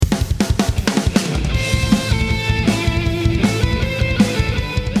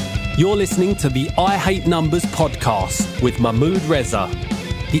You're listening to the I Hate Numbers podcast with Mahmood Reza.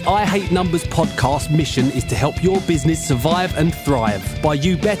 The I Hate Numbers podcast mission is to help your business survive and thrive by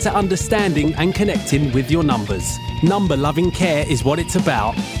you better understanding and connecting with your numbers. Number-loving care is what it's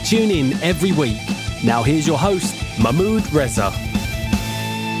about. Tune in every week. Now here's your host, Mahmood Reza.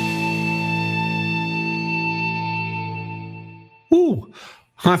 Ooh.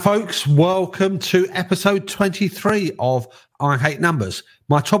 Hi folks, welcome to episode 23 of I Hate Numbers.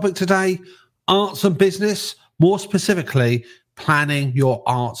 My topic today, arts and business, more specifically, planning your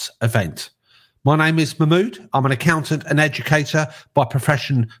arts event. My name is Mahmood. I'm an accountant and educator by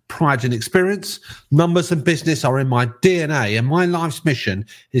profession, pride and experience. Numbers and business are in my DNA, and my life's mission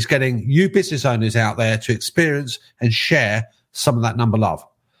is getting you business owners out there to experience and share some of that number love.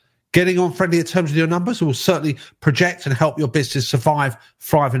 Getting on friendlier terms with your numbers will certainly project and help your business survive,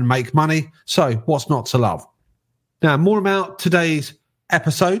 thrive and make money. So what's not to love? Now, more about today's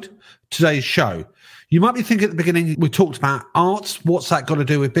episode, today's show. You might be thinking at the beginning, we talked about arts. What's that got to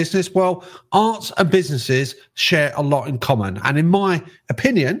do with business? Well, arts and businesses share a lot in common. And in my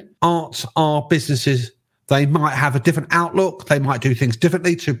opinion, arts are businesses. They might have a different outlook. They might do things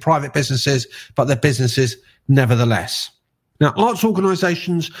differently to private businesses, but they're businesses nevertheless. Now, arts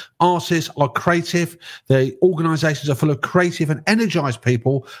organisations, artists are creative. The organisations are full of creative and energised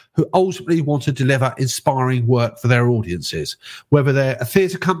people who ultimately want to deliver inspiring work for their audiences. Whether they're a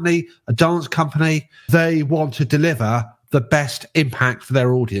theatre company, a dance company, they want to deliver the best impact for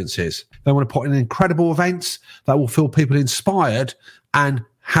their audiences. They want to put in incredible events that will feel people inspired and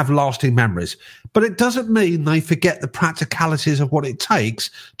have lasting memories. But it doesn't mean they forget the practicalities of what it takes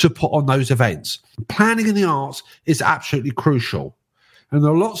to put on those events. Planning in the arts is absolutely crucial. And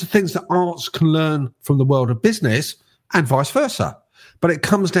there are lots of things that arts can learn from the world of business and vice versa. But it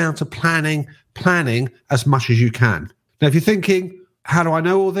comes down to planning as much as you can. Now, if you're thinking, how do I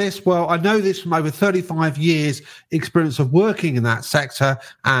know all this? Well, I know this from over 35 years experience of working in that sector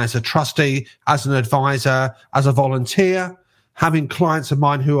as a trustee, as an advisor, as a volunteer, having clients of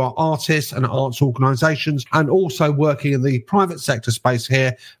mine who are artists and arts organisations, and also working in the private sector space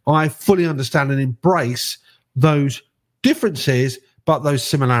here. I fully understand and embrace those differences, but those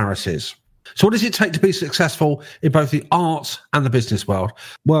similarities. So what does it take to be successful in both the arts and the business world?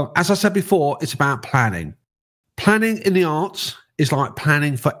 Well, as I said before, it's about planning. Planning in the arts is like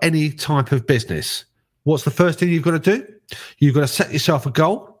planning for any type of business. What's the first thing you've got to do? You've got to set yourself a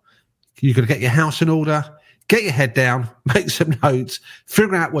goal. You've got to get your house in order. Get your head down, make some notes,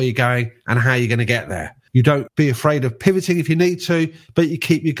 figure out where you're going and how you're going to get there. You don't be afraid of pivoting if you need to, but you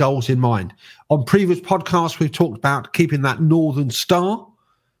keep your goals in mind. On previous podcasts, we've talked about keeping that Northern Star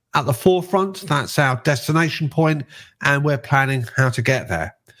at the forefront. That's our destination point, and we're planning how to get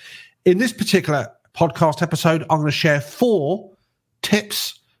there. In this particular podcast episode, I'm going to share 4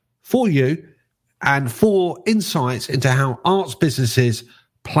 tips for you and 4 insights into how arts businesses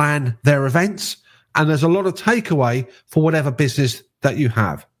plan their events. And there's a lot of takeaway for whatever business that you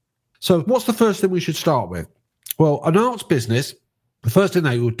have. So what's the first thing we should start with? Well, an arts business, the first thing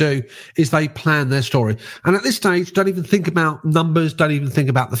they will do is they plan their story. And at this stage, don't even think about numbers, don't even think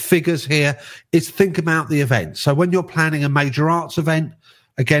about the figures here. It's think about the event. So when you're planning a major arts event,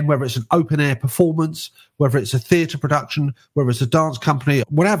 again, whether it's an open air performance, whether it's a theatre production, whether it's a dance company,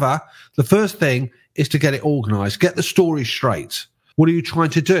 whatever, the first thing is to get it organised, get the story straight. What are you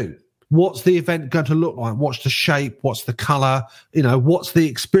trying to do? What's the event going to look like? What's the shape? What's the colour? What's the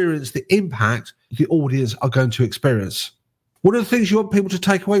experience, the impact the audience are going to experience? What are the things you want people to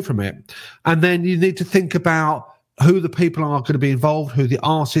take away from it? And then you need to think about who the people are going to be involved, who the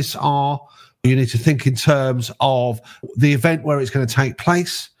artists are. You need to think in terms of the event where it's going to take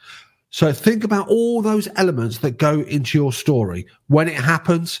place. So think about all those elements that go into your story. When it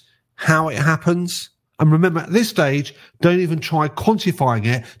happens, how it happens. And remember, at this stage, don't even try quantifying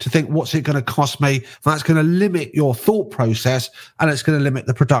it to think, what's it going to cost me? That's going to limit your thought process and it's going to limit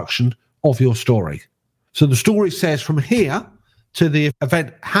the production of your story. So the story says from here to the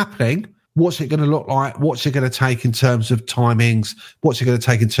event happening, what's it going to look like? What's it going to take in terms of timings? What's it going to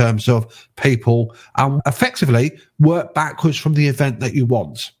take in terms of people? Effectively, work backwards from the event that you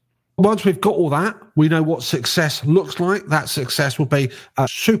want. Once we've got all that, we know what success looks like. That success will be a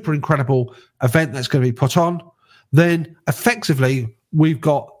super incredible event that's going to be put on. Then effectively, we've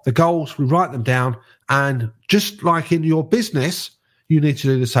got the goals, we write them down, and just like in your business, you need to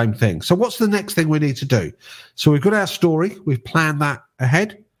do the same thing. So what's the next thing we need to do? So we've got our story, we've planned that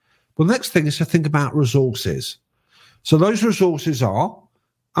ahead. Well, the next thing is to think about resources. So those resources are,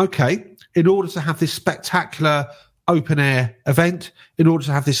 okay, in order to have this spectacular open air event, in order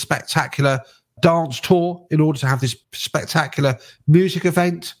to have this spectacular dance tour, in order to have this spectacular music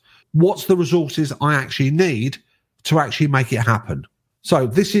event, what's the resources I actually need to actually make it happen? So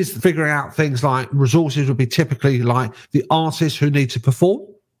this is figuring out things like resources would be typically like the artists who need to perform,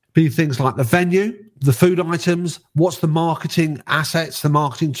 be things like the venue, the food items, what's the marketing assets, the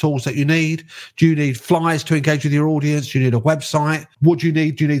marketing tools that you need? Do you need flyers to engage with your audience? Do you need a website? What do you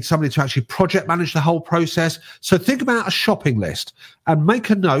need? Do you need somebody to actually project manage the whole process? So think about a shopping list and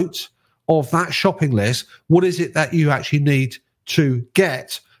make a note of that shopping list. What is it that you actually need to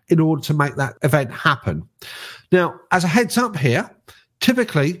get in order to make that event happen? Now, as a heads up here,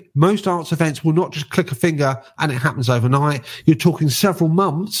 typically, most arts events will not just click a finger and it happens overnight. You're talking several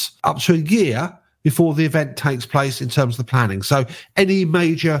months, up to a year, before the event takes place in terms of the planning. So any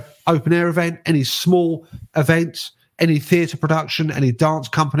major open air event, any small event, any theatre production, any dance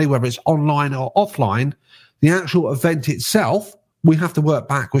company, whether it's online or offline, the actual event itself, we have to work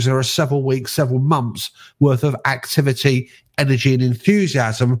backwards. There are several weeks, several months worth of activity, energy and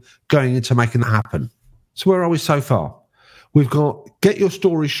enthusiasm going into making that happen. So where are we so far? We've got get your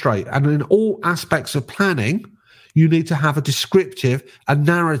story straight. And in all aspects of planning, you need to have a descriptive, a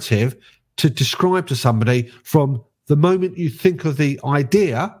narrative to describe to somebody from the moment you think of the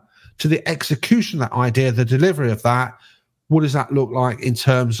idea to the execution of that idea, the delivery of that. What does that look like in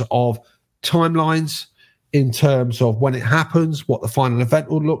terms of timelines, in terms of when it happens, what the final event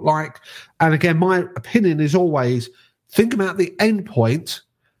will look like? And again, my opinion is always think about the end point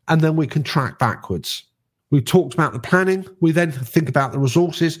and then we can track backwards. We talked about the planning. We then think about the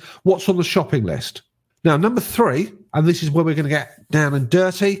resources. What's on the shopping list? Now, number 3, and this is where we're going to get down and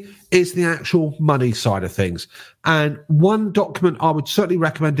dirty, is the actual money side of things. And one document I would certainly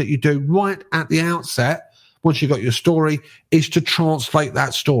recommend that you do right at the outset, once you've got your story, is to translate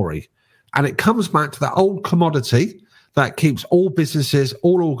that story. And it comes back to that old commodity that keeps all businesses,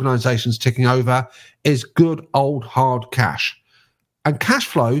 all organizations ticking over, is good old hard cash. And cash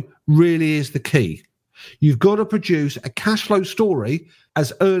flow really is the key. You've got to produce a cash flow story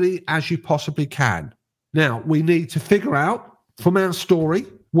as early as you possibly can. Now, we need to figure out from our story,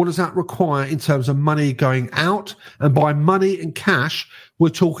 what does that require in terms of money going out? And by money and cash, we're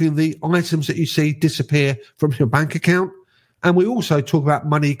talking the items that you see disappear from your bank account. And we also talk about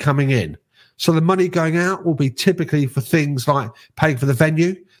money coming in. So the money going out will be typically for things like paying for the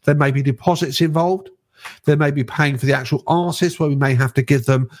venue. There may be deposits involved. There may be paying for the actual artist, where we may have to give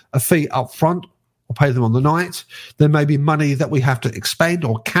them a fee up front or pay them on the night. There may be money that we have to expend,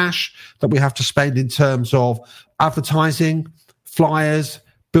 or cash that we have to spend in terms of advertising, flyers,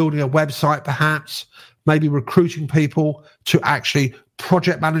 building a website perhaps, maybe recruiting people to actually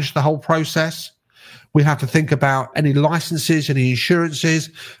project manage the whole process. We have to think about any licenses, any insurances,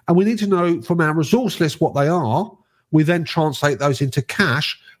 and we need to know from our resource list what they are. We then translate those into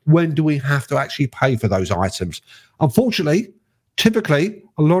cash. When do we have to actually pay for those items? Unfortunately, typically,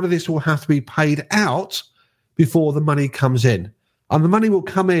 a lot of this will have to be paid out before the money comes in. And the money will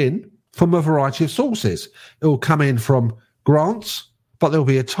come in from a variety of sources. It will come in from grants, but there'll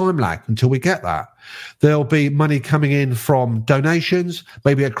be a time lag until we get that. There'll be money coming in from donations,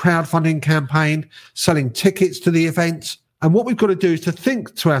 maybe a crowdfunding campaign, selling tickets to the event. And what we've got to do is to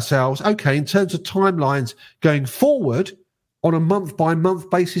think to ourselves, okay, in terms of timelines going forward, on a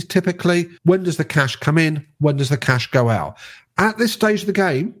month-by-month basis, typically, when does the cash come in? When does the cash go out? At this stage of the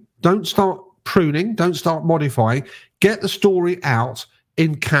game, don't start pruning, don't start modifying. Get the story out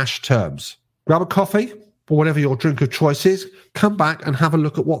in cash terms. Grab a coffee or whatever your drink of choice is. Come back and have a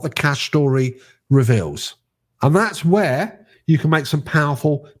look at what the cash story reveals. And that's where you can make some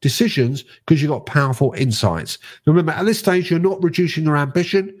powerful decisions, because you've got powerful insights. Remember, at this stage, you're not reducing your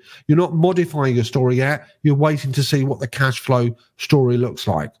ambition. You're not modifying your story yet. You're waiting to see what the cash flow story looks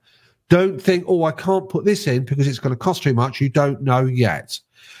like. Don't think, oh, I can't put this in because it's going to cost too much. You don't know yet.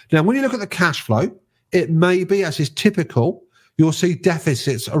 Now, when you look at the cash flow, it may be, as is typical, you'll see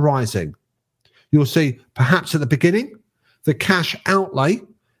deficits arising. You'll see perhaps at the beginning, the cash outlay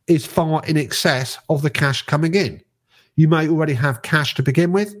is far in excess of the cash coming in. You may already have cash to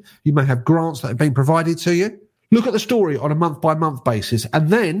begin with. You may have grants that have been provided to you. Look at the story on a month-by-month basis, and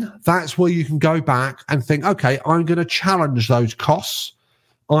then that's where you can go back and think, okay, I'm going to challenge those costs.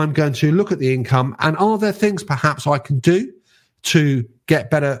 I'm going to look at the income, and are there things perhaps I can do to get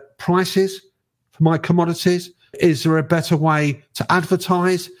better prices for my commodities? Is there a better way to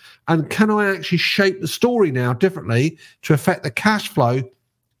advertise? And can I actually shape the story now differently to affect the cash flow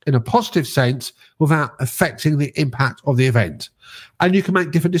in a positive sense without affecting the impact of the event? And you can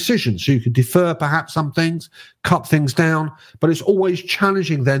make different decisions. So you can defer perhaps some things, cut things down, but it's always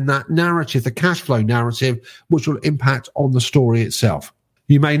challenging then that narrative, the cash flow narrative, which will impact on the story itself.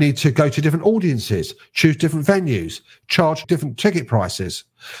 You may need to go to different audiences, choose different venues, charge different ticket prices.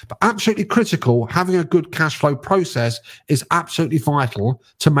 But absolutely critical, having a good cash flow process is absolutely vital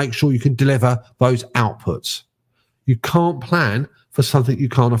to make sure you can deliver those outputs. You can't plan for something you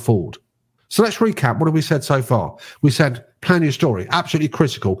can't afford. So let's recap. What have we said so far? We said plan your story, absolutely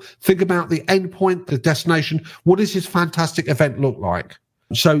critical. Think about the end point, the destination. What does this fantastic event look like?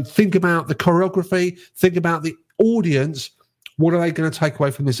 So think about the choreography, think about the audience. What are they going to take away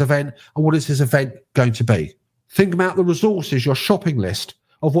from this event? And what is this event going to be? Think about the resources, your shopping list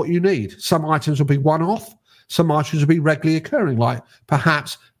of what you need. Some items will be one-off. Some items will be regularly occurring, like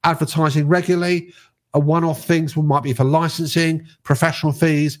perhaps advertising regularly. A one-off things might be for licensing, professional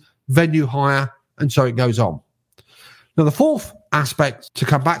fees, venue hire, and so it goes on. Now, the fourth aspect to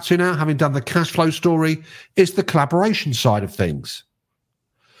come back to now, having done the cash flow story, is the collaboration side of things.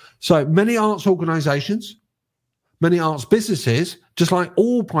 So many arts organisations, many arts businesses, just like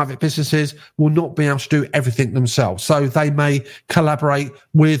all private businesses, will not be able to do everything themselves. So they may collaborate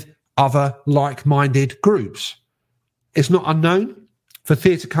with other like-minded groups. It's not unknown for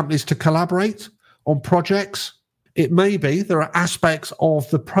theatre companies to collaborate on projects. It may be there are aspects of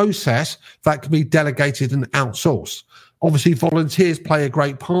the process that can be delegated and outsourced. Obviously, volunteers play a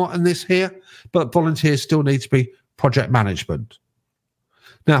great part in this here, but volunteers still need to be project management.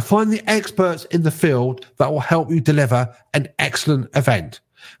 Now, find the experts in the field that will help you deliver an excellent event.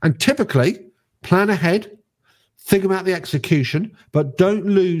 And typically, plan ahead, think about the execution, but don't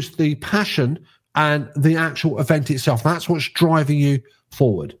lose the passion and the actual event itself. That's what's driving you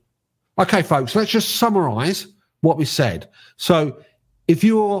forward. Okay, folks, let's just summarize what we said. So if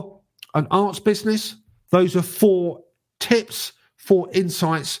you're an arts business, those are 4 tips, 4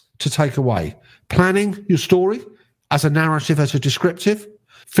 insights to take away. Planning your story as a narrative, as a descriptive,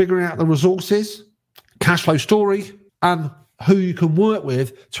 figuring out the resources, cash flow story, and who you can work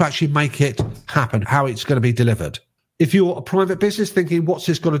with to actually make it happen, how it's going to be delivered. If you're a private business thinking, what's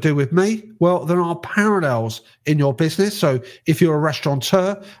this got to do with me? Well, there are parallels in your business. So if you're a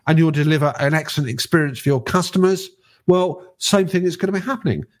restaurateur and you'll deliver an excellent experience for your customers, well, same thing is going to be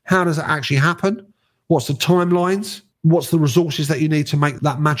happening. How does it actually happen? What's the timelines? What's the resources that you need to make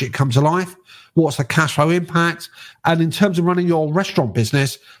that magic come to life? What's the cash flow impact? And in terms of running your restaurant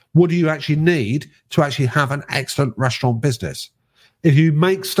business, what do you actually need to actually have an excellent restaurant business? If you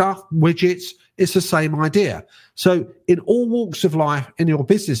make stuff, widgets, it's the same idea. So in all walks of life in your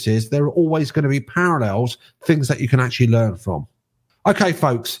businesses, there are always going to be parallels, things that you can actually learn from. Okay,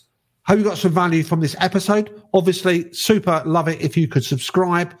 folks, hope you got some value from this episode. Obviously, super love it if you could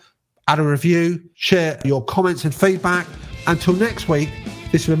subscribe, add a review, share your comments and feedback. Until next week,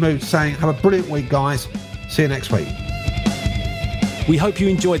 this is Mahmood saying, have a brilliant week, guys. See you next week. We hope you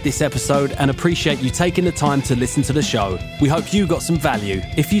enjoyed this episode and appreciate you taking the time to listen to the show. We hope you got some value.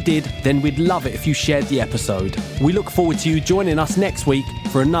 If you did, then we'd love it if you shared the episode. We look forward to you joining us next week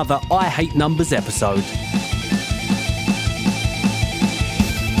for another I Hate Numbers episode.